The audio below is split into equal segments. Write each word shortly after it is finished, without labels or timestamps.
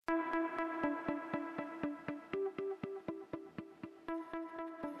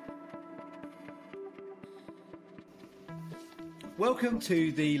Welcome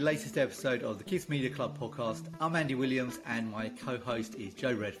to the latest episode of the Kids Media Club podcast. I'm Andy Williams and my co-host is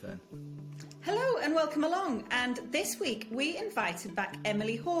Joe Redfern. Hello and welcome along. And this week we invited back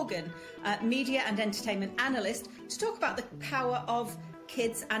Emily Horgan, media and entertainment analyst, to talk about the power of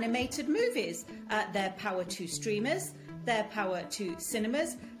kids animated movies, their power to streamers, their power to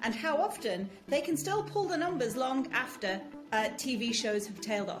cinemas, and how often they can still pull the numbers long after TV shows have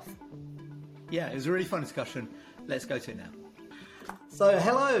tailed off. Yeah, it was a really fun discussion. Let's go to it now. So,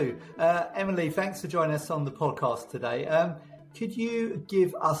 hello, Emily, thanks for joining us on the podcast today. Could you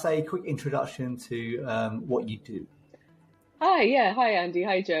give us a quick introduction to what you do? Hi, Andy.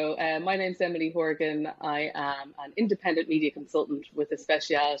 Hi, Joe. My name's Emily Horgan. I am an independent media consultant with a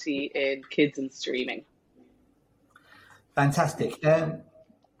speciality in kids and streaming. Fantastic.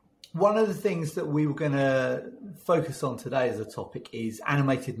 One of the things that we were going to focus on today as a topic is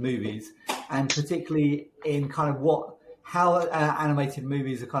animated movies, and particularly in kind of how animated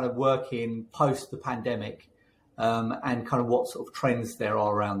movies are kind of working post the pandemic, and kind of what sort of trends there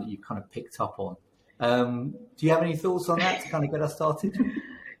are around that you've kind of picked up on. Do you have any thoughts on that to kind of get us started?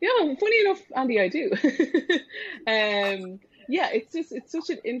 Yeah, funny enough, Andy, I do. It's such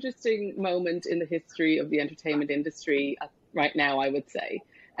an interesting moment in the history of the entertainment industry right now, I would say.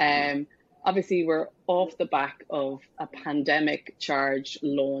 Obviously, we're off the back of a pandemic charge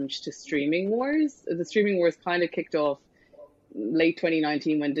launch to streaming wars. The streaming wars kind of kicked off late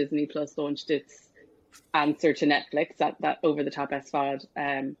 2019 when Disney Plus launched its answer to Netflix, that over-the-top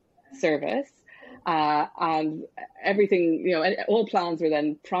SVOD service. And everything, all plans were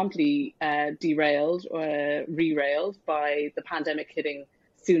then promptly derailed or re-railed by the pandemic hitting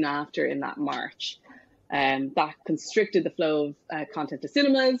soon after in that March. That constricted the flow of content to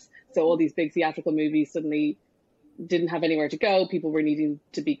cinemas. So all these big theatrical movies suddenly didn't have anywhere to go. People were needing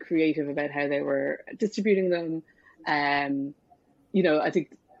to be creative about how they were distributing them. I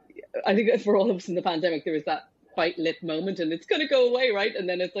think for all of us in the pandemic, there was that quite lit moment and it's going to go away, right? And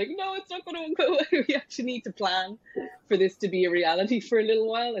then it's like, no, it's not going to go away. We actually need to plan for this to be a reality for a little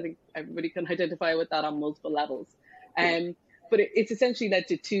while. I think everybody can identify with that on multiple levels. But it's essentially led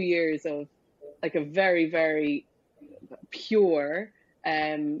to 2 years of like a very, very pure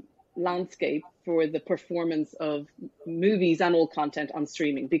landscape for the performance of movies and all content on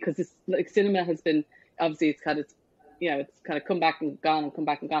streaming, because it's like cinema has been, obviously it's kind of come back and gone and come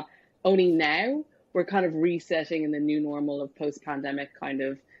back and gone. Only now we're kind of resetting in the new normal of post-pandemic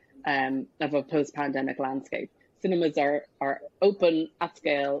of a post-pandemic landscape. Cinemas are open at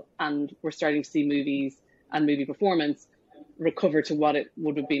scale, and we're starting to see movies and movie performance recover to what it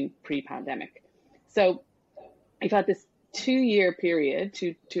would have been pre-pandemic. So I've had this 2 year period,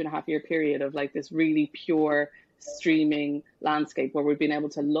 two and a half year period of like this really pure streaming landscape where we've been able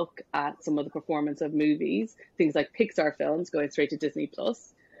to look at some of the performance of movies, things like Pixar films going straight to Disney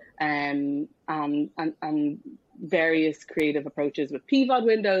Plus, and various creative approaches with PVOD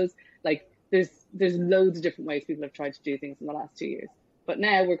windows. Like there's loads of different ways people have tried to do things in the last 2 years. But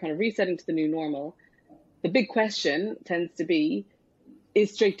now we're kind of resetting to the new normal. The big question tends to be,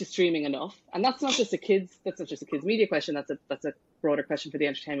 is straight to streaming enough? And that's not just a kids media question. That's a broader question for the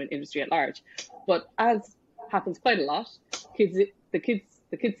entertainment industry at large. But as happens quite a lot, the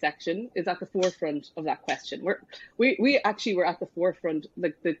kids section is at the forefront of that question. We actually were at the forefront.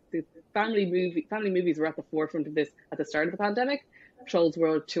 Like the family movies were at the forefront of this at the start of the pandemic. Trolls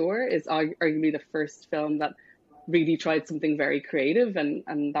World Tour is arguably the first film that really tried something very creative,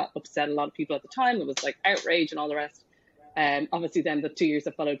 and that upset a lot of people at the time. It was like outrage and all the rest. Obviously then the 2 years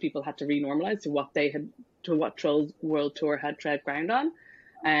that followed, people had to renormalize to what Trolls World Tour had tread ground on.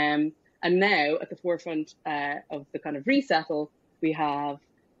 And now at the forefront of the kind of resettle, we have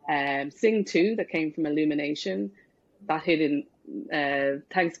Sing 2 that came from Illumination that hit in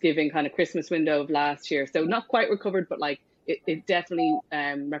Thanksgiving kind of Christmas window of last year. So not quite recovered, but like it definitely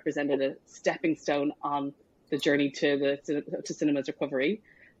represented a stepping stone on the journey to cinema's recovery.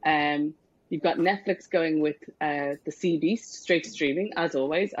 You've got Netflix going with the Sea Beast straight to streaming, as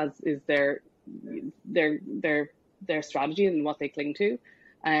always, as is their strategy and what they cling to.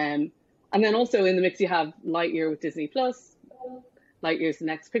 And then also in the mix, you have Lightyear with Disney Plus. Lightyear's the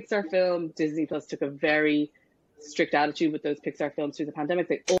next Pixar film. Disney Plus took a very strict attitude with those Pixar films through the pandemic.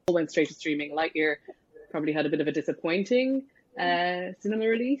 They all went straight to streaming. Lightyear probably had a bit of a disappointing cinema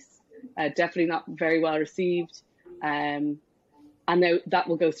release. Definitely not very well received. And now that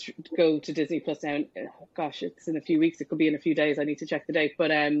will go to Disney Plus now. Gosh, it's in a few weeks. It could be in a few days. I need to check the date.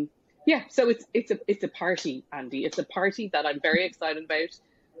 But so it's a party, Andy. It's a party that I'm very excited about.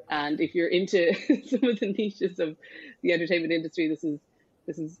 And if you're into some of the niches of the entertainment industry, this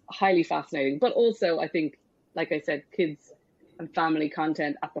is highly fascinating. But also, I think, like I said, kids and family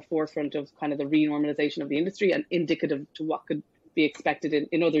content at the forefront of kind of the renormalization of the industry and indicative to what could be expected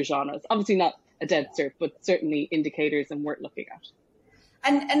in other genres. Obviously not a dead cert, but certainly indicators and worth looking at.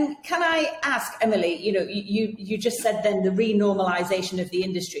 And can I ask, Emily, you just said then the renormalization of the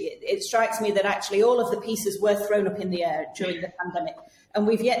industry. It strikes me that actually all of the pieces were thrown up in the air during the pandemic, and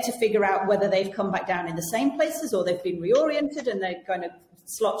we've yet to figure out whether they've come back down in the same places or they've been reoriented and they're kind of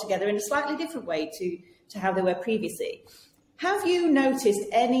slot together in a slightly different way to how they were previously. Have you noticed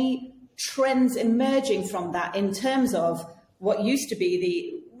any trends emerging from that in terms of what used to be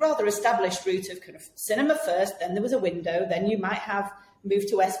the rather established route of kind of cinema first, then there was a window, then you might have moved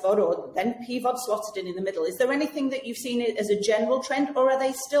to SVOD, or then PVOD slotted in the middle? Is there anything that you've seen as a general trend, or are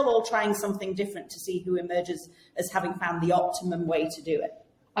they still all trying something different to see who emerges as having found the optimum way to do it?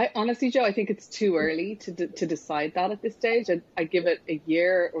 I honestly, Jo, I think it's too early to decide that at this stage. I give it a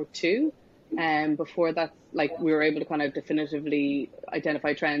year or two, before that's like we were able to kind of definitively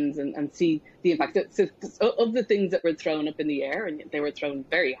identify trends and see the impact. So of the things that were thrown up in the air, and they were thrown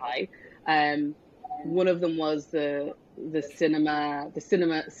very high, one of them was the cinema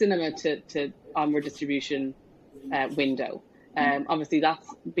to onward distribution window. Obviously,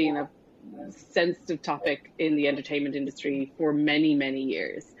 that's been a sensitive topic in the entertainment industry for many, many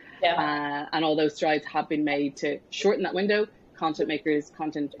years. Yeah. And although strides have been made to shorten that window, content makers,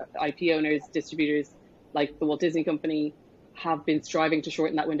 content IP owners, distributors like the Walt Disney Company have been striving to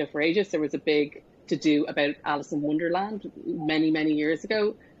shorten that window for ages. There was a big to-do about Alice in Wonderland many, many years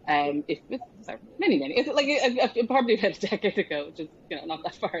ago. Probably about a decade ago, which is not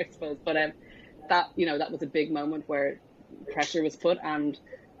that far, I suppose. But that was a big moment where pressure was put and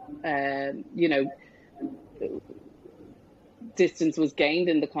distance was gained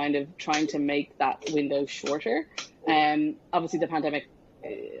in the kind of trying to make that window shorter. Obviously, the pandemic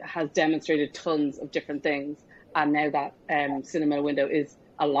has demonstrated tons of different things, and now that cinema window is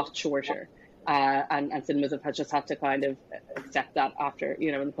a lot shorter. And cinemas have just had to kind of accept that after,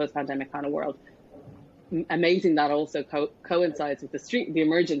 in the post-pandemic kind of world. Amazing that also coincides with the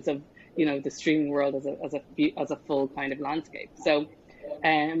emergence of, the streaming world as a full kind of landscape. So,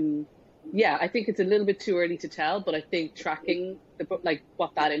 I think it's a little bit too early to tell, but I think tracking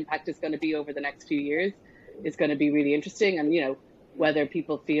what that impact is going to be over the next few years is going to be really interesting. And, whether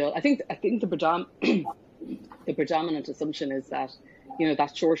people feel, I think the predominant assumption is that,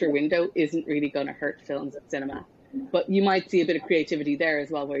 that shorter window isn't really going to hurt films at cinema. But you might see a bit of creativity there as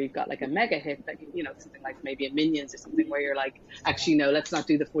well, where you've got like a mega hit that, something like maybe a Minions or something, where you're like, actually, no, let's not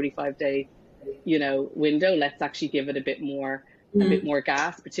do the 45-day, window. Let's actually give it a bit more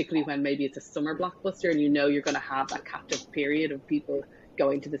gas, particularly when maybe it's a summer blockbuster and you're going to have that captive period of people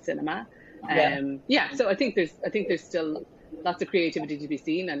going to the cinema. So I think there's still lots of creativity to be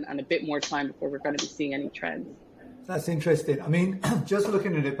seen and a bit more time before we're going to be seeing any trends. That's interesting. I mean, just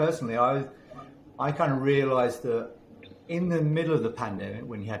looking at it personally, I kind of realised that in the middle of the pandemic,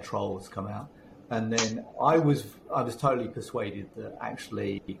 when you had Trolls come out, and then I was totally persuaded that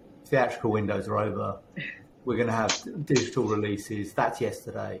actually theatrical windows are over. We're going to have digital releases. That's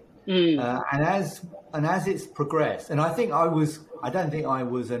yesterday. And as it's progressed, and I don't think I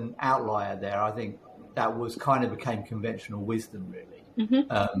was an outlier there. I think that was kind of became conventional wisdom, really,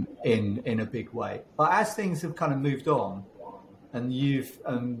 in a big way. But as things have kind of moved on, and you've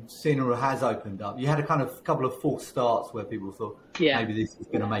cinema has opened up, you had a kind of couple of false starts where people thought maybe this is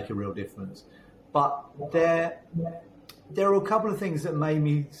going to make a real difference. But there are a couple of things that made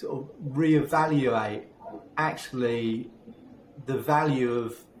me sort of reevaluate actually the value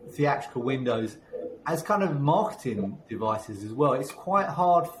of theatrical windows as kind of marketing devices as well. It's quite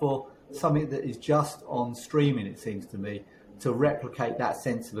hard for something that is just on streaming, it seems to me, to replicate that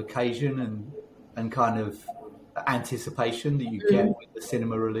sense of occasion and kind of anticipation that you get with the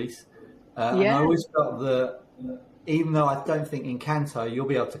cinema release. And I always felt that, even though I don't think Encanto, you'll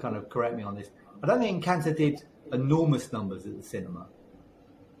be able to kind of correct me on this, I don't think Encanto did enormous numbers at the cinema.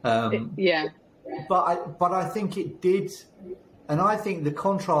 But I think it did, and I think the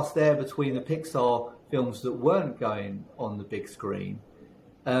contrast there between the Pixar films that weren't going on the big screen,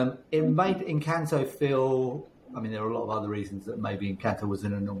 it made Encanto feel, I mean, there are a lot of other reasons that maybe Encanto was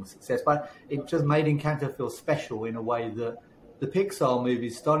an enormous success, but it just made Encanto feel special in a way that the Pixar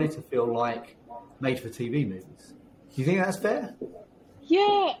movies started to feel like made-for-TV movies. Do you think that's fair?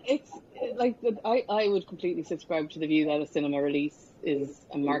 Yeah, it's like I would completely subscribe to the view that a cinema release is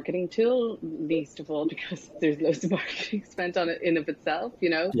a marketing tool, least of all because there's loads of marketing spent on it in of itself,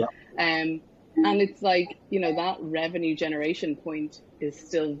 Yeah. And it's like, that revenue generation point is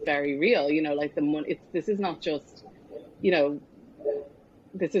still very real, like the money. This is not just,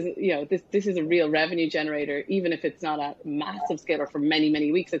 this is, this is a real revenue generator, even if it's not a massive scale or for many,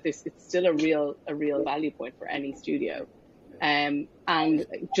 many weeks. Like this, it's still a real value point for any studio, and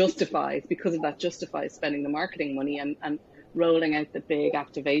justifies, because of that, justifies spending the marketing money and rolling out the big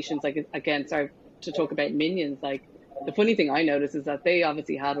activations. Like, again, sorry to talk about Minions. Like, the funny thing I noticed is that they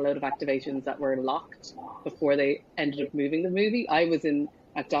obviously had a load of activations that were locked before they ended up moving the movie. I was in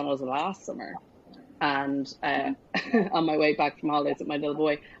McDonald's last summer, and on my way back from holidays with my little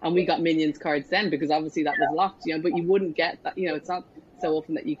boy, and we got Minions cards then, because obviously that was locked, but you wouldn't get that, it's not so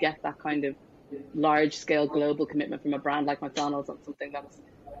often that you get that kind of large scale global commitment from a brand like McDonald's on something that's,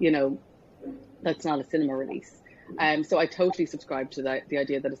 that's not a cinema release. So I totally subscribe to the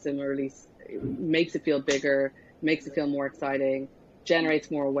idea that a cinema release makes it feel bigger, makes it feel more exciting,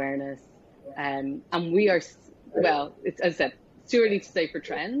 generates more awareness. And we are, well, it's, as I said, it's too early to say for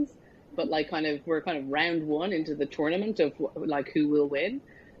trends, but we're kind of round one into the tournament of who will win.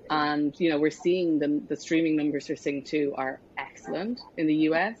 And, we're seeing the streaming numbers for Sing 2 are excellent in the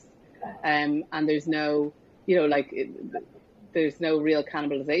US. And there's no, there's no real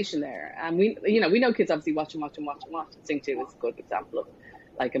cannibalization there. And we know kids obviously watch. Sing 2 is a good example of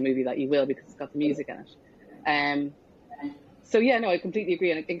a movie that you will, because it's got the music in it. So yeah, no, I completely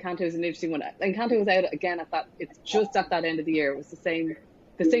agree. And Encanto is an interesting one. Encanto was out again it's just at that end of the year. It was the same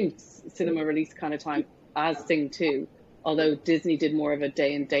cinema release kind of time as Sing 2, although Disney did more of a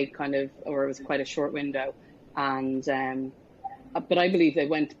day and date or it was quite a short window. And but I believe they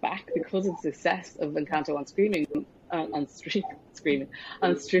went back because of the success of Encanto on streaming.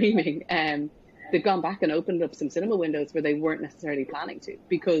 They've gone back and opened up some cinema windows where they weren't necessarily planning to,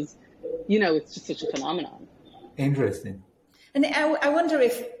 because it's just such a phenomenon. Interesting. And I wonder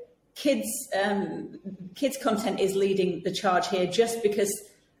if kids content is leading the charge here, just because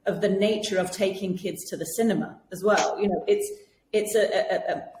of the nature of taking kids to the cinema as well. It's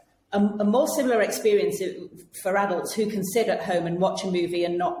a more similar experience for adults who can sit at home and watch a movie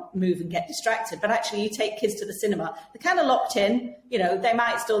and not move and get distracted. But actually, you take kids to the cinema, they're kind of locked in. They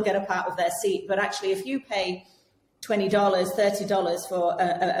might still get up out of their seat, but actually, if you pay $20, $30 for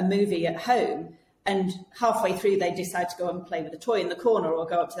a movie at home, and halfway through they decide to go and play with a toy in the corner or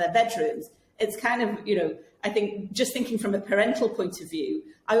go up to their bedrooms, it's kind of, I think, just thinking from a parental point of view,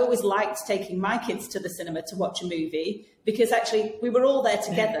 I always liked taking my kids to the cinema to watch a movie, because actually we were all there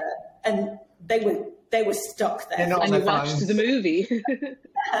together and they were stuck there. And you watched the movie.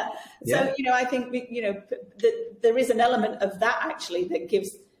 So, I think, there is an element of that actually that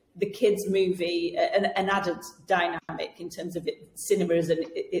gives the kids' movie an added dynamic in terms of cinemas and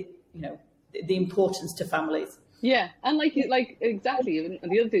the importance to families. Yeah, and exactly. And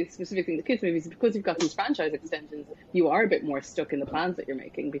the other specific thing, the kids' movies, because you've got these franchise extensions, you are a bit more stuck in the plans that you're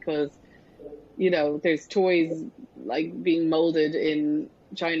making, because there's toys being molded in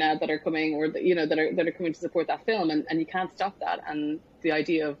China that are coming, or that are coming to support that film, and you can't stop that. And the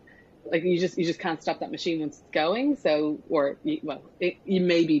idea of you just can't stop that machine once it's going. So, you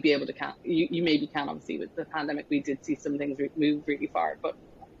maybe be able to you maybe can. Obviously, with the pandemic, we did see some things move really far, but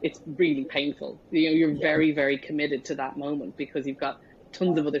it's really painful. You're very, very committed to that moment, because you've got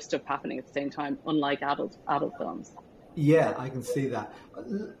tons of other stuff happening at the same time, unlike adult films. Yeah, I can see that.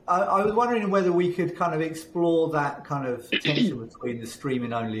 I was wondering whether we could kind of explore that kind of tension between the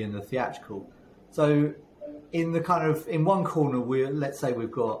streaming only and the theatrical. So in one corner, let's say we've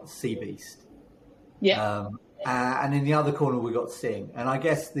got Sea Beast. Yeah. And in the other corner, we've got Sing. And I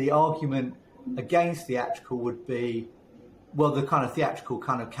guess the argument against theatrical would be, well, the kind of theatrical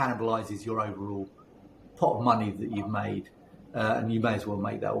kind of cannibalizes your overall pot of money that you've made. And you may as well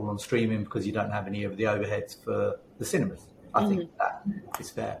make that all on streaming, because you don't have any of the overheads for the cinemas. I think that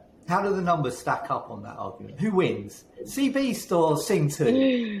is fair. How do the numbers stack up on that argument? Who wins, Sea Beast or Sing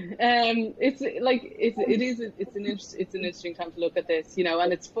 2? It's an interesting time to look at this,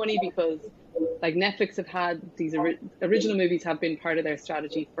 and it's funny because Netflix have had these original movies have been part of their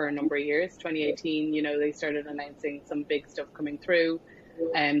strategy for a number of years. 2018, they started announcing some big stuff coming through,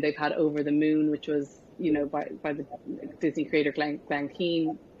 and they've had Over the Moon, which was by the Disney creator Glenn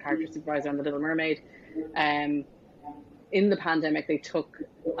Keane, character supervisor on The Little Mermaid. In the pandemic, they took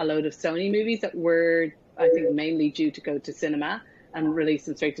a load of Sony movies that were, I think, mainly due to go to cinema and release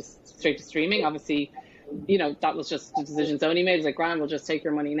them straight to streaming. Obviously, that was just the decision Sony made. It was grand, we'll just take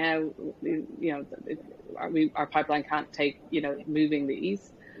your money now. Our pipeline can't take, moving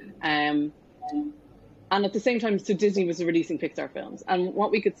these. And at the same time, so Disney was releasing Pixar films. And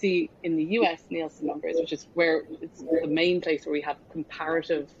what we could see in the US Nielsen numbers, which is where it's the main place where we have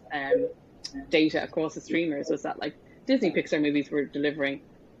comparative data across the streamers, was that Disney Pixar movies were delivering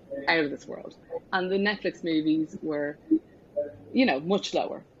out of this world. And the Netflix movies were much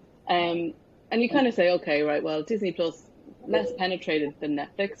lower. And you kind of say, okay, right, well, Disney Plus, less penetrated than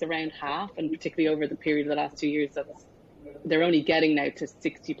Netflix, around half, and particularly over the period of the last 2 years, they're only getting now to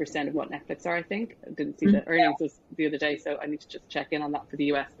 60% of what Netflix are, I think. I didn't see the earnings the other day, so I need to just check in on that for the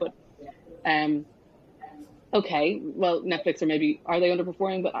US. But okay, well, Netflix are they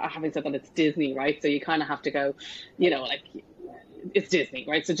underperforming? But having said that, it's Disney, right? So you kind of have to go, it's Disney,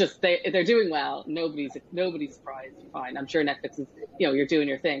 right? So just they're doing well. Nobody's surprised. Fine. I'm sure Netflix is, you're doing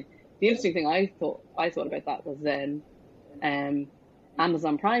your thing. The interesting thing I thought about that was then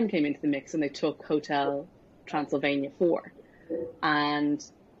Amazon Prime came into the mix and they took Hotel Transylvania 4, and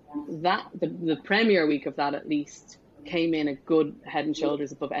that the premiere week of that at least came in a good head and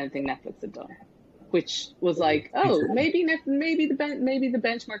shoulders above anything Netflix had done, which was like, oh, maybe the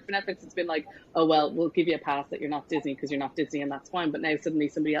benchmark for Netflix has been like, oh well, we'll give you a pass that you're not Disney because you're not Disney, and that's fine. But now suddenly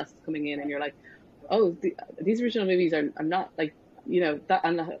somebody else is coming in and you're like, oh, these original movies are not like, that,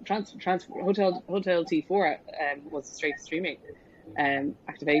 and the Hotel T4 was straight streaming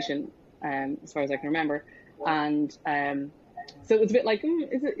activation as far as I can remember, and so it was a bit like,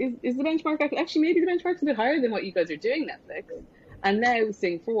 is the benchmark actually, maybe the benchmark's a bit higher than what you guys are doing, Netflix. And now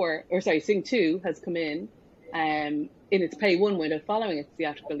Sing 2 has come in its pay one window following its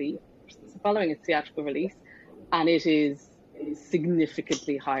theatrical release, and it is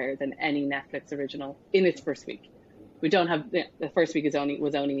significantly higher than any Netflix original in its first week. We don't have the first week was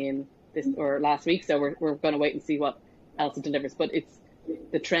only in this or last week, so we're going to wait and see what else it delivers. But it's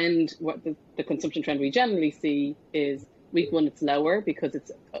the trend. What the consumption trend we generally see is week one it's lower because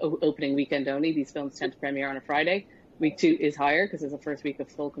it's opening weekend only. These films tend to premiere on a Friday. Week 2 is higher because it's the first week of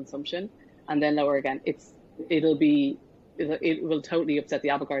full consumption, and then lower again. It will totally upset the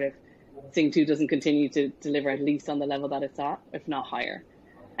apple cart if Sing 2 doesn't continue to deliver at least on the level that it's at, if not higher.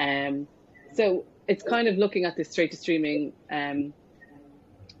 So it's kind of looking at this straight to streaming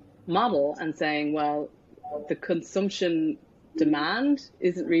model and saying, well, the consumption demand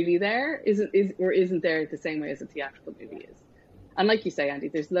isn't really there, isn't there the same way as a theatrical movie is. And like you say, Andy,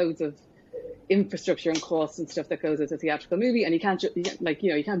 there's loads of infrastructure and costs and stuff that goes with a theatrical movie, and you can't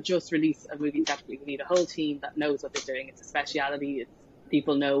just release a movie theatrically. You need a whole team that knows what they're doing. It's a speciality.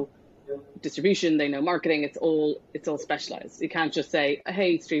 People know distribution, they know marketing. It's all specialized. You can't just say,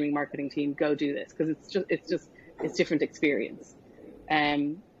 hey, streaming marketing team, go do this, because it's different experience.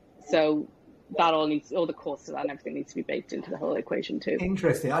 So that all the costs of that and everything needs to be baked into the whole equation too.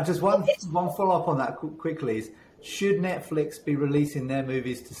 Interesting. I just one follow up on that quickly is, should Netflix be releasing their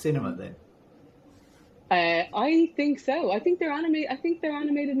movies to cinema then? I think so. I think they're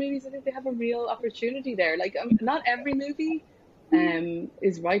animated movies. I think they have a real opportunity there. Like, not every movie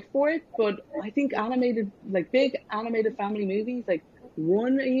is right for it, but I think big animated family movies, like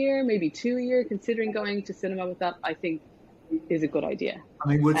 1 a year, maybe 2 a year, considering going to cinema with that, I think is a good idea. I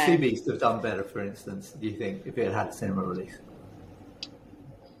mean, would Sea Beast have done better, for instance, do you think, if it had a cinema release?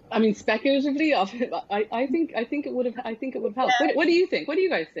 I mean, speculatively, I think it would have helped. What do you think? What do you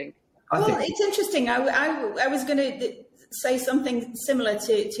guys think? It's interesting. I was going to say something similar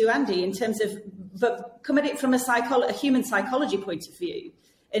to Andy in terms of, but come at it from a human psychology point of view,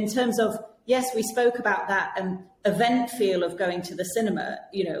 in terms of, yes, we spoke about that event feel of going to the cinema,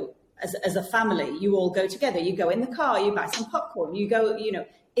 as a family, you all go together, you go in the car, you buy some popcorn, you go,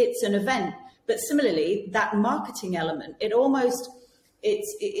 it's an event. But similarly, that marketing element, it's almost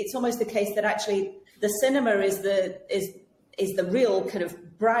the case that actually the cinema is the real kind of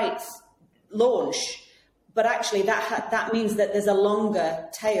bright launch, but actually that means that there's a longer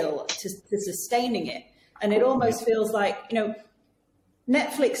tail to sustaining it. And it almost feels like,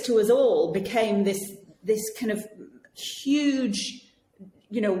 Netflix to us all became this kind of huge,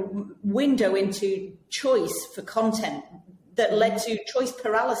 window into choice for content that led to choice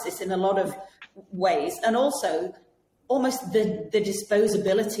paralysis in a lot of ways, and also almost the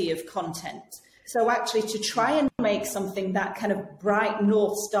disposability of content. So actually to try and make something that kind of bright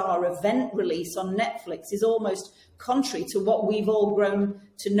North Star event release on Netflix is almost contrary to what we've all grown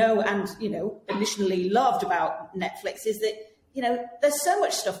to know and, initially loved about Netflix, is that, there's so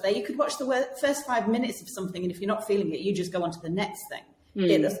much stuff there. You could watch the first 5 minutes of something, and if you're not feeling it, you just go on to the next thing.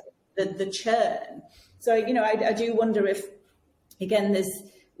 The churn. So, I do wonder if, again, there's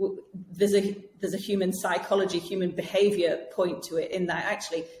a human psychology, human behavior point to it, in that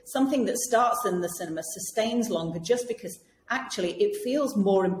actually something that starts in the cinema sustains longer just because actually it feels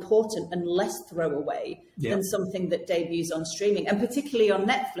more important and less throwaway than something that debuts on streaming, and particularly on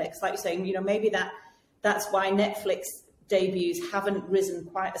Netflix. Like you're saying, maybe that's why Netflix debuts haven't risen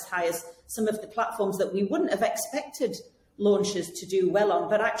quite as high as some of the platforms that we wouldn't have expected launches to do well on.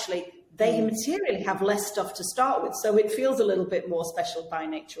 But actually, they materially have less stuff to start with. So it feels a little bit more special by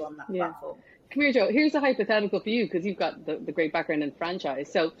nature on that platform. Come here, Joe. Here's a hypothetical for you, because you've got the great background in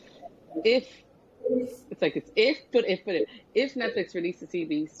franchise. So if Netflix released a Sea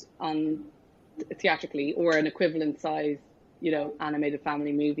Beast on theatrically, or an equivalent size, animated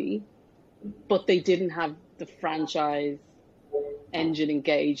family movie, but they didn't have the franchise engine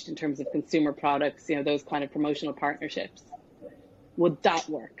engaged in terms of consumer products, those kind of promotional partnerships, would that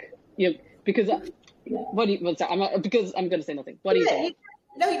work? Because because I'm going to say nothing. What do you think?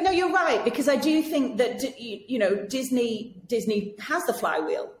 No, you're right, because I do think that Disney has the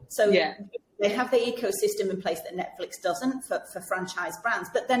flywheel, so they have the ecosystem in place that Netflix doesn't for franchise brands.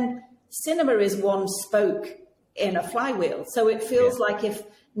 But then cinema is one spoke in a flywheel, so it feels like if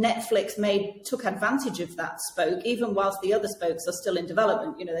Netflix took advantage of that spoke, even whilst the other spokes are still in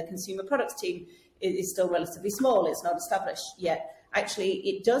development. Their consumer products team is still relatively small; it's not established yet. Actually,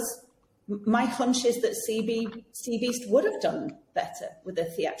 it does. My hunch is that Sea Beast would have done better with a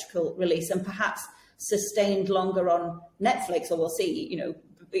theatrical release, and perhaps sustained longer on Netflix, or we'll see.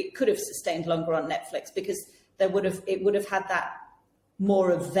 It could have sustained longer on Netflix because it would have had that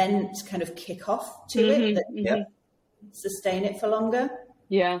more event kind of kickoff to it that sustain it for longer.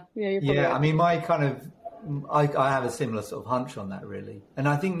 Yeah. I mean, I have a similar sort of hunch on that, really. And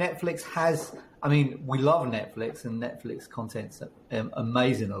I think Netflix has, we love Netflix, and Netflix content's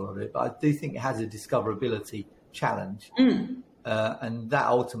amazing, a lot of it, but I do think it has a discoverability challenge. And that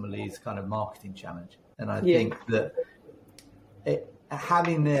ultimately is kind of marketing challenge. And I think that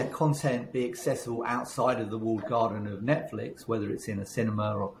having their content be accessible outside of the walled garden of Netflix, whether it's in a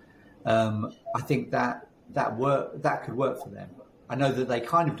cinema or, I think that could work for them. I know that they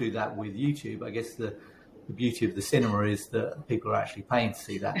kind of do that with YouTube. I guess the beauty of the cinema is that people are actually paying to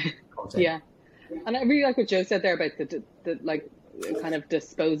see that content. Yeah. And I really like what Joe said there about the kind of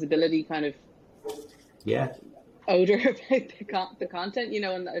disposability kind of odor about the content,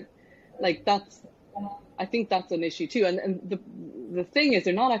 and I think that's an issue too. And the thing is,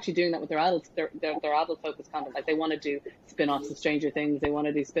 they're not actually doing that with their adults. Their adult focused content. Like, they want to do spin-offs of Stranger Things. They want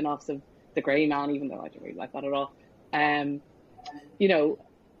to do spin-offs of The Grey Man, even though I don't really like that at all.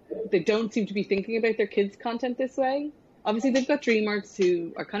 They don't seem to be thinking about their kids' content this way. Obviously, they've got DreamWorks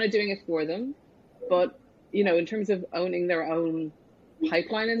who are kind of doing it for them. But, in terms of owning their own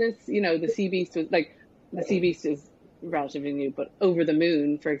pipeline in this, the Sea Beast the Sea Beast is relatively new, but Over the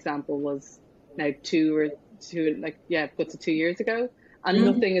Moon, for example, was now good to 2 years ago. And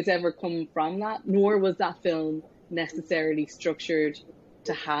nothing has ever come from that, nor was that film necessarily structured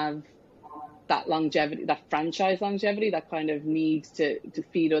to have that longevity, that franchise longevity, that kind of need to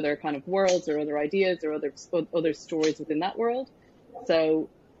feed other kind of worlds or other ideas or other stories within that world. So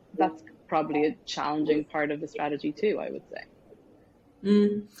that's probably a challenging part of the strategy too, I would say.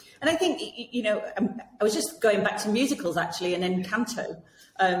 And I think, I was just going back to musicals actually, and Encanto.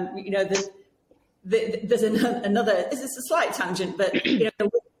 There's another, this is a slight tangent, but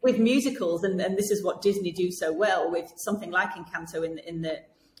with musicals, and this is what Disney do so well with something like Encanto in the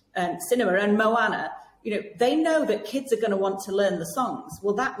cinema, and Moana, they know that kids are going to want to learn the songs.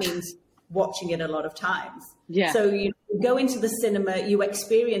 Well, that means watching it a lot of times. Yeah. So you go into the cinema, you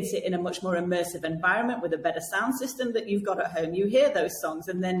experience it in a much more immersive environment with a better sound system that you've got at home. You hear those songs,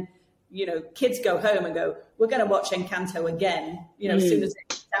 and then, kids go home and go, we're going to watch Encanto again, as soon as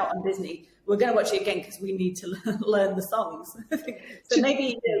it's out on Disney. We're going to watch it again because we need to learn the songs. So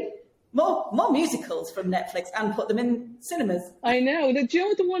maybe more musicals from Netflix and put them in cinemas. I know.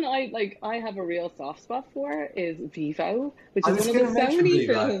 The one I have a real soft spot for is Vivo, which is one of the Sony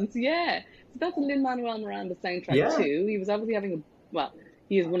films. Yeah. So that's a Lin-Manuel Miranda soundtrack too. He was obviously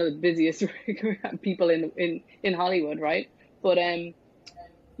he is one of the busiest people in Hollywood, right? But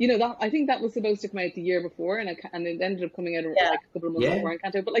that, I think that was supposed to come out the year before, and it ended up coming out a couple of months before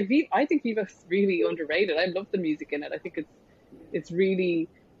Encanto. But I think Vivo's really underrated. I love the music in it. I think it's really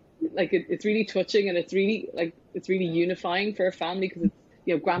it's really touching, and it's really unifying for a family, because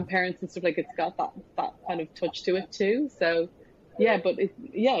it's grandparents and stuff, it's got that kind of touch to it too. So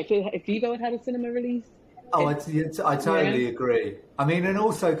if Vivo had a cinema release. I totally agree. And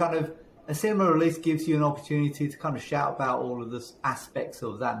also kind of a cinema release gives you an opportunity to kind of shout about all of the aspects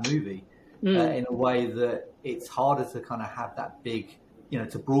of that movie in a way that it's harder to kind of have that big,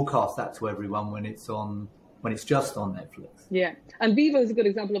 to broadcast that to everyone when it's just on Netflix. Yeah. And Vivo is a good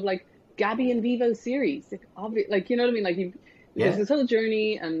example of Gabby and Vivo series. You know what I mean? There's this whole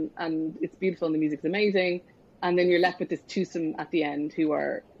journey, and it's beautiful, and the music's amazing. And then you're left with this twosome at the end who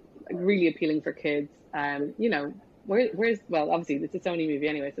are really appealing for kids. Where's obviously it's a Sony movie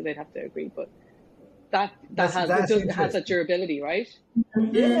anyway, so they'd have to agree. But has that durability, right?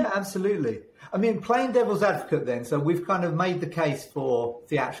 Yeah, absolutely. I mean, playing devil's advocate then, so we've kind of made the case for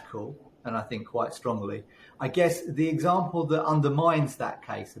theatrical, and I think quite strongly. I guess the example that undermines that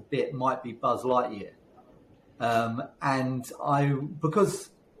case a bit might be Buzz Lightyear. Because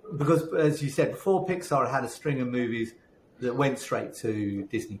as you said before, Pixar had a string of movies that went straight to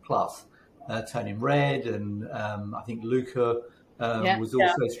Disney Plus, Turning Red, and I think Luca was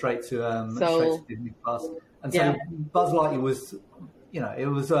also straight to Disney Plus. And so Buzz Lightyear was, it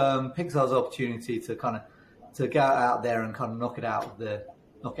was Pixar's opportunity to go out there and kind of knock it out of the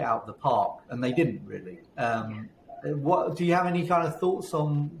park, and they didn't really. What do you have any kind of thoughts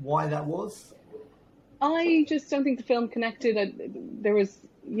on why that was? I just don't think the film connected. There was,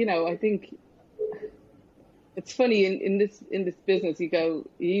 I think it's funny in this business. You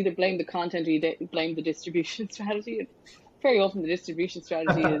either blame the content or you blame the distribution strategy. And very often the distribution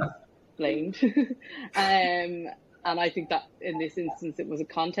strategy is blamed, and I think that in this instance it was a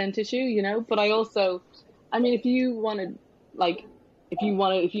content issue. But I also, I mean, if you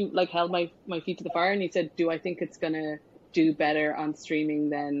held my feet to the fire and you said, do I think it's gonna do better on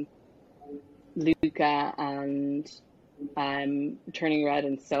streaming than Luca and Turning Red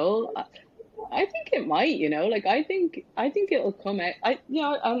and Soul? I think it might, I think it'll come out. I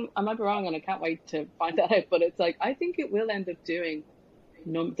might be wrong and I can't wait to find that out, but it's I think it will end up doing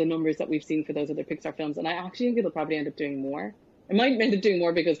the numbers that we've seen for those other Pixar films, and I actually think it'll probably end up doing more. It might end up doing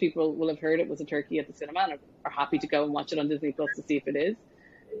more because people will have heard it was a turkey at the cinema and are happy to go and watch it on Disney Plus to see if it is.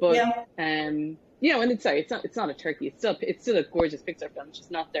 But and it's not a turkey. It's still a gorgeous Pixar film. It's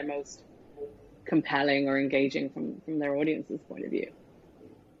just not their most compelling or engaging from their audience's point of view.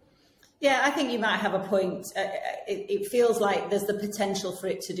 Yeah, I think you might have a point. It feels like there's the potential for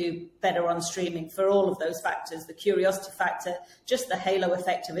it to do better on streaming for all of those factors, the curiosity factor, just the halo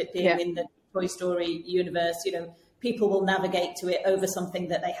effect of it being in the Toy Story universe. People will navigate to it over something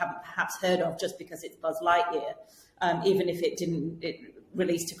that they haven't perhaps heard of just because it's Buzz Lightyear, even if it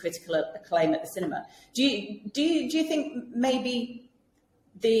released to critical acclaim at the cinema. Do you think maybe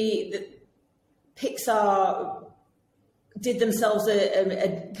the Pixar did themselves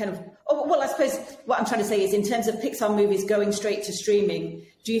a kind of... Well, I suppose what I'm trying to say is in terms of Pixar movies going straight to streaming,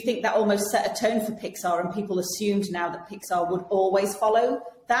 do you think that almost set a tone for Pixar and people assumed now that Pixar would always follow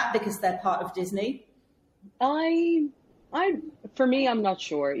that because they're part of Disney? For me, I'm not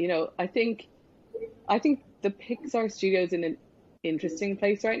sure. I think the Pixar studio's in an interesting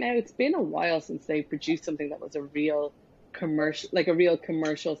place right now. It's been a while since they produced something that was a real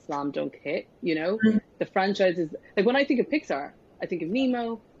commercial slam dunk hit. The franchises, when I think of Pixar, I think of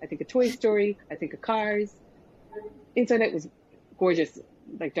Nemo, I think of Toy Story, I think of Cars. Inside Out was gorgeous.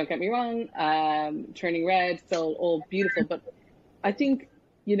 Don't get me wrong. Turning Red, Soul, all beautiful. But I think,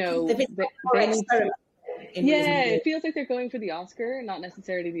 it feels like they're going for the Oscar, not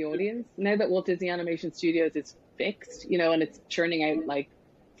necessarily the audience. Now that Walt Disney Animation Studios is fixed, and it's churning out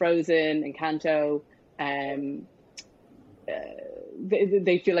Frozen and Encanto,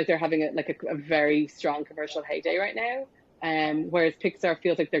 they feel like they're having a very strong commercial heyday right now. Whereas Pixar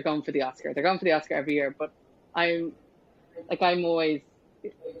feels like they're going for the Oscar. They're going for the Oscar every year, but Oscars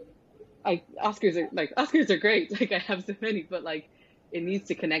are great. I have so many, but it needs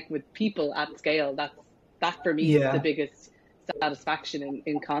to connect with people at scale. That for me is the biggest satisfaction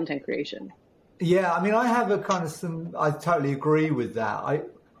in content creation. Yeah, I mean, I have I totally agree with that.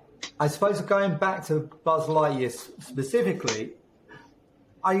 I suppose going back to Buzz Lightyear specifically,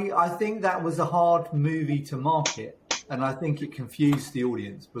 I think that was a hard movie to market, and I think it confused the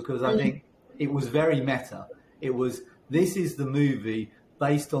audience because I think it was very meta. It was, this is the movie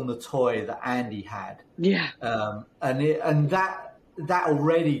based on the toy that Andy had. Yeah. And that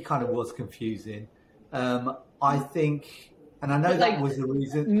already kind of was confusing. I think, and I know that was the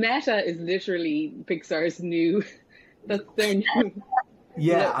reason. Meta is literally Pixar's new, that's their new.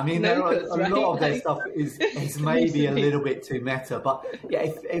 Yeah, I mean, a lot of their stuff is maybe a little bit too meta, but yeah,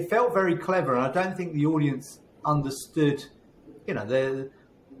 it felt very clever, and I don't think the audience understood.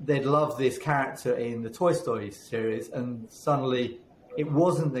 They'd love this character in the Toy Story series, and suddenly it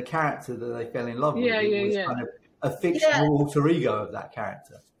wasn't the character that they fell in love with. It was kind of a fictional alter ego of that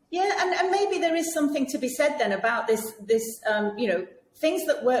character. Yeah, and maybe there is something to be said then about this things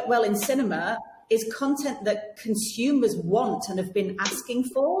that work well in cinema is content that consumers want and have been asking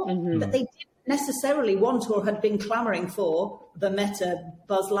for, that they didn't necessarily want or had been clamoring for the meta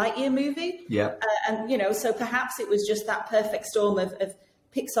Buzz Lightyear movie. Yeah. So perhaps it was just that perfect storm of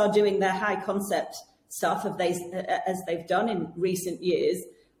Pixar doing their high concept stuff as they've done in recent years,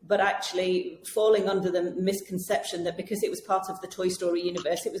 but actually falling under the misconception that because it was part of the Toy Story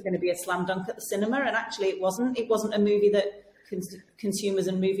universe, it was going to be a slam dunk at the cinema. And actually it wasn't. It wasn't a movie that consumers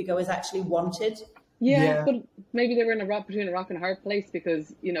and moviegoers actually wanted. Yeah, but maybe they were between a rock and a hard place,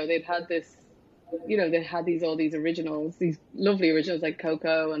 because, you know, they'd had this, you know, they had all these originals, these lovely originals like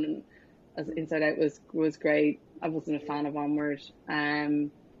Coco, and as Inside Out was great. I wasn't a fan of Onward.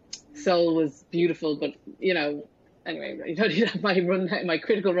 Soul was beautiful, but, you know, anyway, you don't need to have my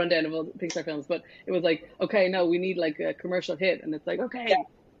critical rundown of all the Pixar films, but it was like, okay, no, we need like a commercial hit, and it's like, okay,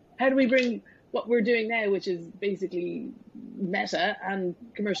 how do we bring what we're doing now, which is basically meta and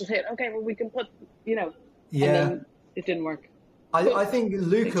commercial hit? Okay, well, we can put, you know, and then it didn't work. I think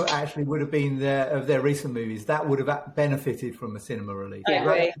Luca actually would have been of their recent movies, that would have benefited from a cinema release.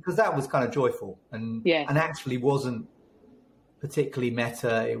 Because that was kind of joyful and actually wasn't particularly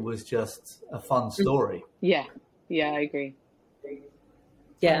meta. It was just a fun story. Yeah, I agree.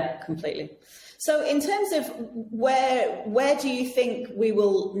 Yeah, completely. So in terms of where do you think we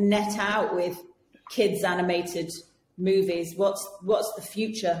will net out with kids animated movies? What's the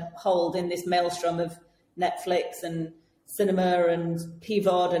future hold in this maelstrom of Netflix and cinema and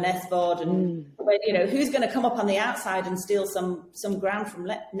PVOD and SVOD, and you know, who's going to come up on the outside and steal some ground from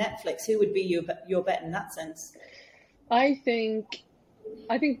Netflix? Who would be your bet in that sense? I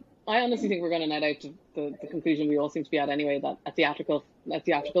honestly think we're going to net out to the conclusion we all seem to be at anyway, that a theatrical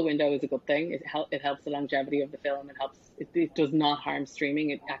window is a good thing. It helps the longevity of the film. It does not harm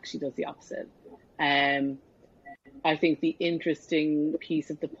streaming. It actually does the opposite. I think the interesting piece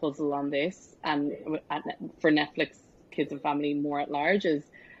of the puzzle on this, and for Netflix Kids and Family more at large, is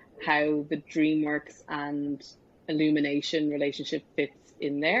how the DreamWorks and Illumination relationship fits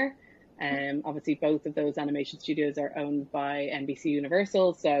in there. Obviously, both of those animation studios are owned by NBC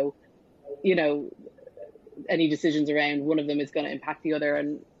Universal, so, you know, any decisions around one of them is going to impact the other.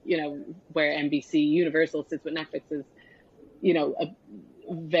 And, you know, where NBC Universal sits with Netflix is, you know, a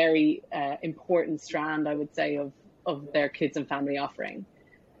very important strand, I would say, of their kids and family offering.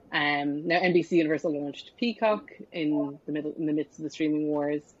 Now NBC Universal launched Peacock in the midst of the streaming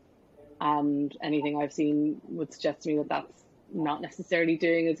wars, and anything I've seen would suggest to me that that's not necessarily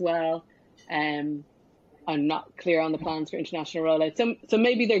doing as well. I'm not clear on the plans for international rollout. So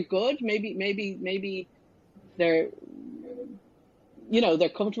maybe they're good. Maybe they're, you know, they're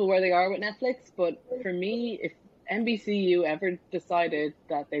comfortable where they are with Netflix. But for me, if NBCU ever decided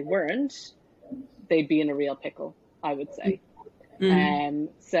that they weren't, they'd be in a real pickle, I would say.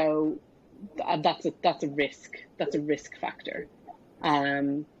 So that's a risk. That's a risk factor.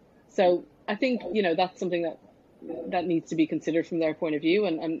 So I think, you know, that's something that needs to be considered from their point of view.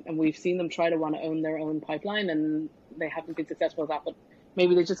 And we've seen them try to want to own their own pipeline, and they haven't been successful at that. But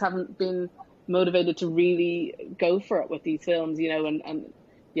maybe they just haven't been motivated to really go for it with these films, you know. And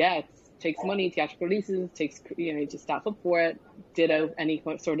yeah, it takes money, theatrical releases, takes, you know, to staff up for it. Ditto any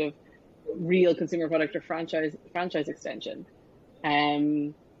sort of real consumer product or franchise extension.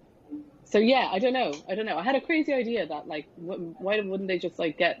 So yeah, I don't know. I had a crazy idea that, like, why wouldn't they just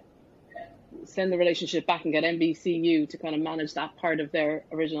like send the relationship back and get NBCU to kind of manage that part of their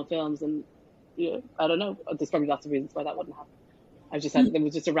original films? And yeah, I don't know. There's probably lots of reasons why that wouldn't happen. It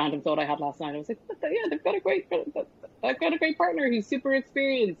was just a random thought I had last night. I was like, yeah, they've got a great partner who's super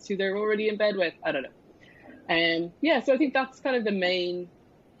experienced, who they're already in bed with. I don't know. Yeah, so I think that's kind of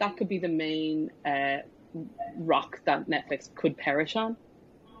that could be the main rock that Netflix could perish on.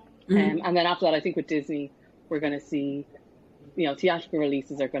 And then after that, I think with Disney, we're going to see, you know, theatrical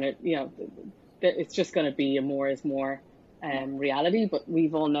releases are going to, you know, it's just going to be a more is more reality. But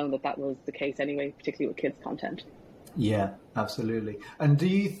we've all known that was the case anyway, particularly with kids' content. Yeah, absolutely. And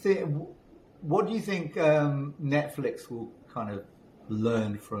what do you think Netflix will kind of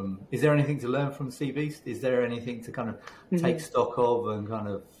learn from? Is there anything to learn from Sea Beast? Is there anything to kind of take stock of and kind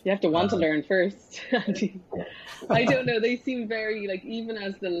of? You have to want to learn first. I don't know. They seem very, like, even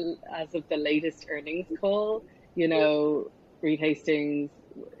as of the latest earnings call, you know, Reed Hastings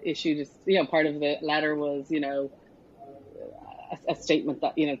issued, you know, part of the letter was, you know, a statement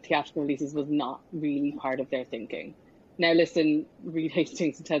that, you know, theatrical releases was not really part of their thinking. Now, listen, Reed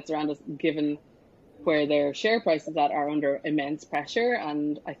Hastings and Ted Sarandos, given where their share prices are under immense pressure,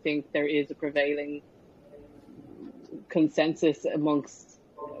 and I think there is a prevailing consensus amongst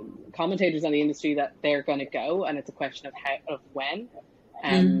commentators on the industry that they're going to go, and it's a question of when,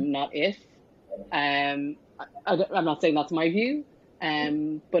 not if. I'm not saying that's my view,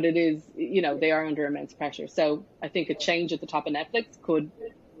 but it is, you know, they are under immense pressure. So I think a change at the top of Netflix could,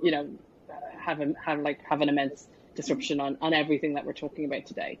 you know, have an immense disruption on everything that we're talking about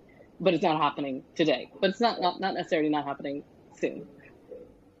today. But it's not happening today. But it's not necessarily not happening soon.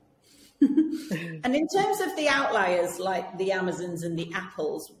 And in terms of the outliers like the Amazons and the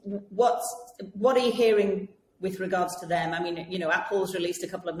Apples, what are you hearing with regards to them? I mean, you know, Apple's released a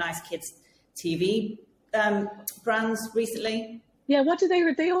couple of nice kids TV brands recently. Yeah, what did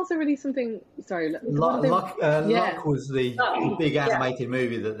they also release something? Sorry, Luck was the big animated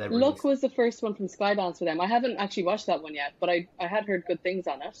movie that they released. Luck was the first one from Skydance for them. I haven't actually watched that one yet, but I had heard good things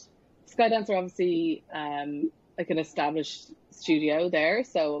on it. Skydance are obviously like an established studio there,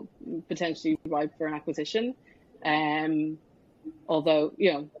 so potentially ripe for an acquisition. Although,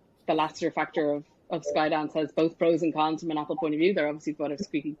 you know, the Lasseter factor of Skydance has both pros and cons from an Apple point of view. They're obviously got a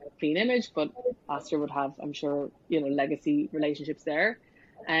squeaky clean image, but Lasseter would have, I'm sure, you know, legacy relationships there.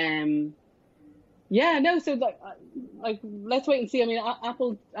 So like let's wait and see. I mean,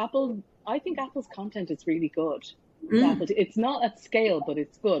 Apple, I think Apple's content is really good. It's not at scale, but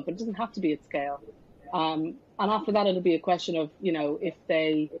it's good, but it doesn't have to be at scale. And after that, it'll be a question of, you know, if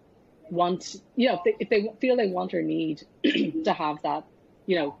they want, you know, if they feel they want or need to have that,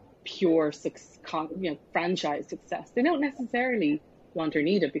 you know, pure franchise success. They don't necessarily want or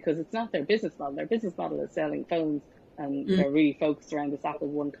need it because it's not their business model. Their business model is selling phones, and they're really focused around this Apple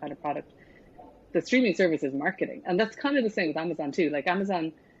One kind of product. The streaming service is marketing, and that's kind of the same with Amazon too. Like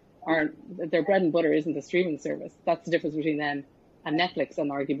Amazon, their bread and butter isn't the streaming service. That's the difference between them and Netflix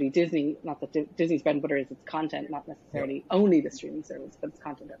and arguably Disney. Not that Disney's bread and butter is its content, not necessarily only the streaming service, but it's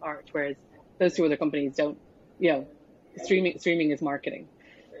content and art. Whereas those two other companies don't. You know, streaming is marketing.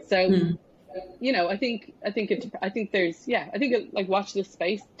 So, you know, I think watch this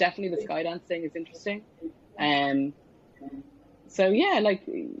space. Definitely the Skydance thing is interesting. I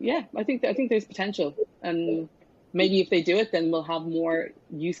think there's potential, and maybe if they do it, then we'll have more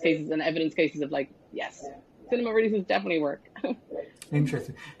use cases and evidence cases of like, yes, cinema releases definitely work.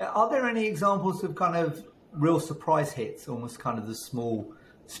 Interesting. Are there any examples of kind of real surprise hits, almost kind of the small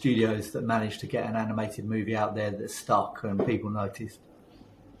studios that managed to get an animated movie out there that stuck and people noticed?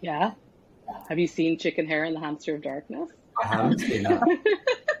 Yeah. Have you seen Chicken Hare and the Hamster of Darkness? I haven't seen that.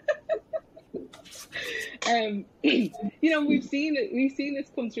 You know, we've seen this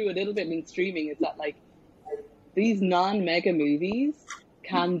come through a little bit in streaming. Is that like these non-mega movies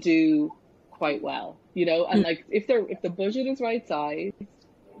can do quite well, you know, and like if the budget is right sized,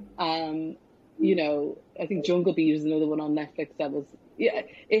 you know, I think Jungle Beat is another one on Netflix that was, yeah,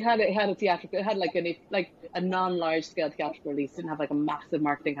 it had a theatrical, it had like a non-large scale theatrical release, didn't have like a massive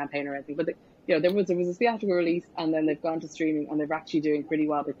marketing campaign or anything, but you know, there was a theatrical release, and then they've gone to streaming, and they're actually doing pretty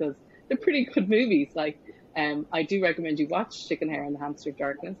well because they're pretty good movies. Like, I do recommend you watch Chicken Hare and the Hamster of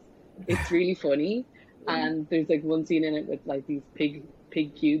Darkness. It's really funny, and there's like one scene in it with like these pig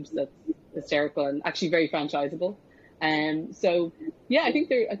cubes that's hysterical and actually very franchisable. So yeah, I think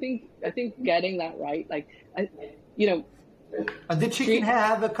getting that right, like, you know. And did Chicken Hare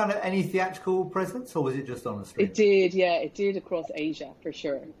have a kind of any theatrical presence, or was it just on the street? It did, yeah. It did across Asia, for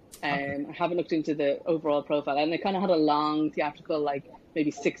sure. I haven't looked into the overall profile. And it kind of had a long theatrical, like,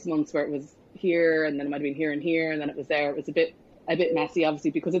 maybe 6 months where it was here, and then it might have been here, and then it was there. It was a bit messy,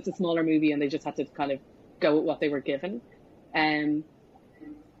 obviously, because it's a smaller movie, and they just had to kind of go with what they were given.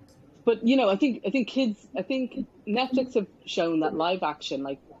 But, you know, I think Netflix have shown that live action,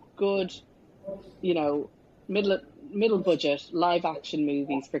 like, good, you know, middle budget live action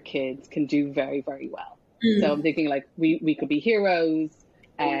movies for kids can do very, very well. So I'm thinking like we could be heroes.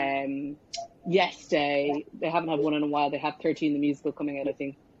 Yes Day, they haven't had one in a while. They have 13 the musical coming out, I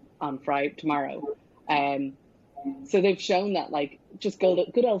think, on Friday tomorrow. So they've shown that like just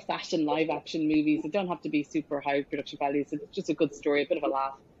good old fashioned live action movies that don't have to be super high production values. It's just a good story, a bit of a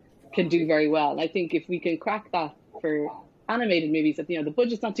laugh, can do very well. And I think if we can crack that for animated movies, that, you know, the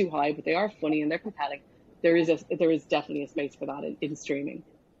budget's not too high, but they are funny and they're compelling. There is definitely a space for that in streaming.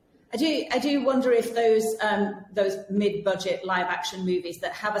 I do wonder if those mid-budget live-action movies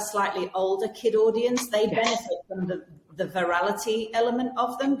that have a slightly older kid audience, they benefit from the virality element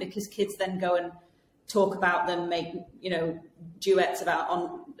of them, because kids then go and talk about them, make, you know, duets about them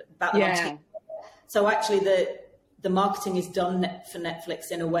on TV. So actually, the marketing is done for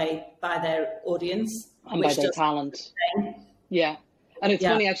Netflix in a way by their audience and by their talent. Yeah. And it's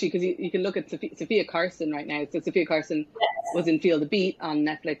funny, actually, because you can look at Sophia Carson right now. So Sophia Carson was in Feel the Beat on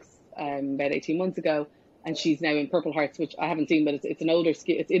Netflix about 18 months ago, and she's now in Purple Hearts, which I haven't seen, but it's an older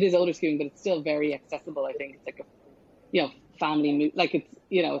it is older skewing, but it's still very accessible. I think it's like a, you know, family movie. Like, it's,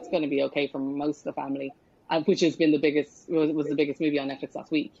 you know, it's going to be okay for most of the family, which has been the biggest movie on Netflix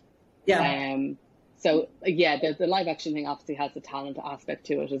last week. Yeah. So yeah, the live action thing obviously has the talent aspect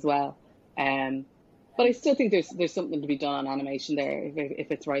to it as well. But I still think there's something to be done on animation there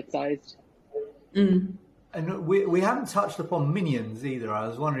if it's right sized. And we haven't touched upon Minions either. I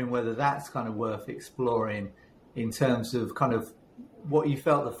was wondering whether that's kind of worth exploring in terms of kind of what you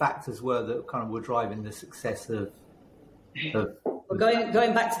felt the factors were that kind of were driving the success of. Well,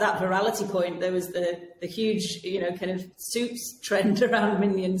 going back to that virality point, there was the huge, kind of suits trend around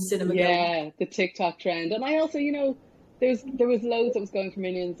Minions cinema. Yeah, the TikTok trend. And I also, there was loads that was going for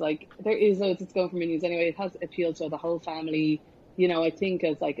Minions. Like, there is loads that's going for Minions anyway. It has appealed to the whole family. I think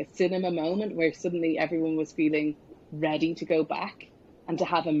as like a cinema moment where suddenly everyone was feeling ready to go back and to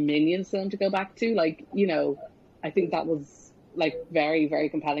have a Minions film to go back to. Like, I think that was like very, very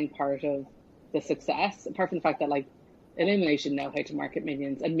compelling part of the success. Apart from the fact that like Illumination know how to market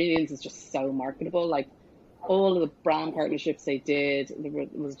Minions, and Minions is just so marketable. Like all of the brand partnerships they did,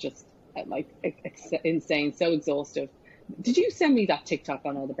 it was just like insane, so exhaustive. Did you send me that TikTok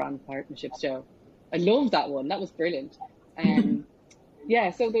on all the brand partnerships, Joe? I love that one. That was brilliant.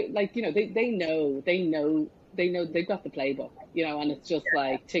 Yeah, so they know they've got the playbook, and it's just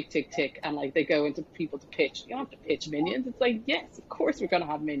like tick, tick, tick, and like they go into people to pitch. You don't have to pitch Minions. It's like, yes, of course we're going to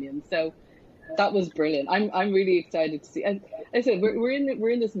have Minions. So that was brilliant. I'm really excited to see. And I said we're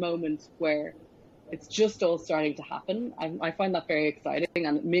in this moment where it's just all starting to happen. I find that very exciting.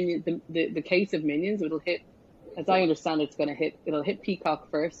 And the case of Minions, it'll hit, as I understand, it'll hit Peacock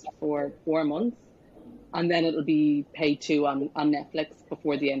first for 4 months. And then it'll be paid to on Netflix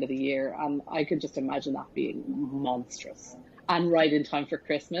before the end of the year. And I could just imagine that being monstrous. And right in time for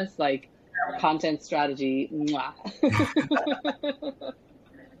Christmas, like content strategy, mwah.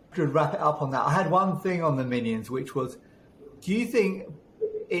 To wrap it up on that, I had one thing on the Minions, which was, do you think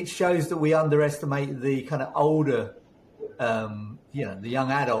it shows that we underestimate the kind of older, the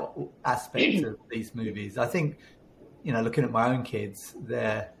young adult aspect of these movies? I think, looking at my own kids,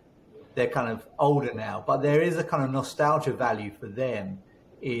 they're kind of older now, but there is a kind of nostalgia value for them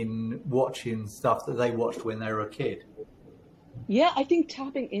in watching stuff that they watched when they were a kid. Yeah, I think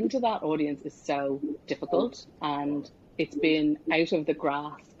tapping into that audience is so difficult, and it's been out of the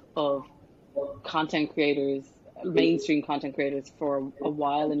grasp of content creators, mainstream content creators, for a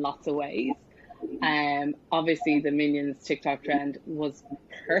while in lots of ways. Obviously, the Minions TikTok trend was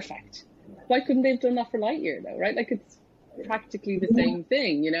perfect. Why couldn't they have done that for Lightyear, though, right? Like, it's practically the same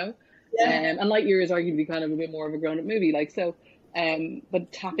thing, Yeah. And Lightyear is arguably kind of a bit more of a grown-up movie, like so.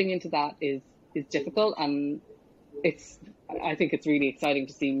 But tapping into that is difficult, and I think it's really exciting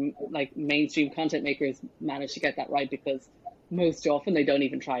to see like mainstream content makers manage to get that right, because most often they don't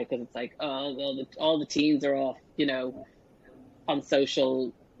even try, because it's like, oh well, all the teens are off, on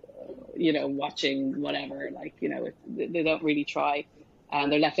social, watching whatever, like they don't really try, and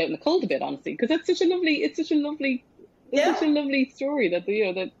they're left out in the cold a bit, honestly, because it's such a lovely story that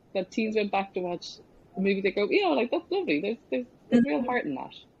that teens went back to watch the movie. They go, like that's lovely. There's real heart in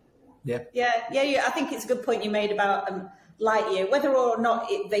that. Yeah. I think it's a good point you made about Lightyear. Whether or not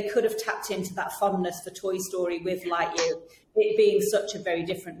they could have tapped into that fondness for Toy Story with Lightyear, it being such a very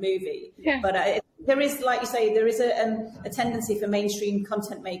different movie. Yeah. But there is, like you say, there is a tendency for mainstream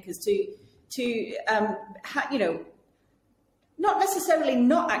content makers to not necessarily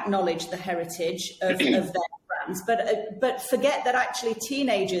not acknowledge the heritage of their brands, but forget that actually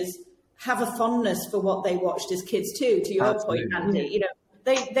teenagers have a fondness for what they watched as kids too. To your Absolutely. point, Andy,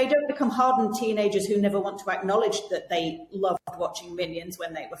 they don't become hardened teenagers who never want to acknowledge that they loved watching Minions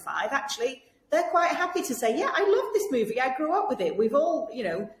when they were 5. Actually, they're quite happy to say, yeah, I love this movie. I grew up with it. We've all,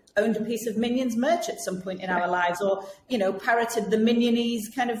 owned a piece of Minions merch at some point in our lives, or, parroted the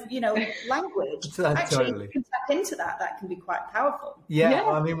Minionese kind of, language. Actually, Totally. you can tap into that. That can be quite powerful. Yeah.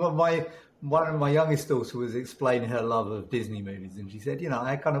 I mean, one of my youngest daughters was explaining her love of Disney movies, and she said,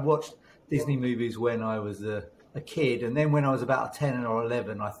 I kind of watched Disney movies when I was a kid, and then when I was about 10 or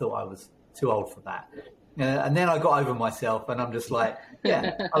 11, I thought I was too old for that. And then I got over myself, and I'm just like,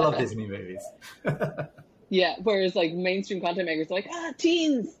 yeah, I love Disney movies. Yeah, whereas like mainstream content makers are like,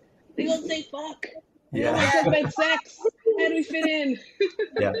 teens, they don't say fuck. Yeah. They talk about sex. How do we fit in?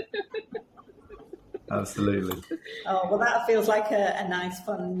 Yeah. Absolutely. Oh, well, that feels like a nice,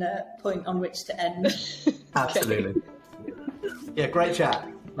 fun point on which to end. Absolutely. Yeah, great chat.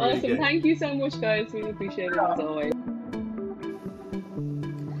 Really Awesome. good. Thank you so much, guys. Really appreciate it, as always.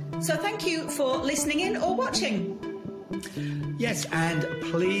 So thank you for listening in or watching. Yes, and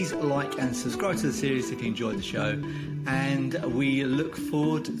please like and subscribe to the series if you enjoyed the show. And we look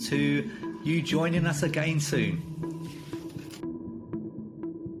forward to you joining us again soon.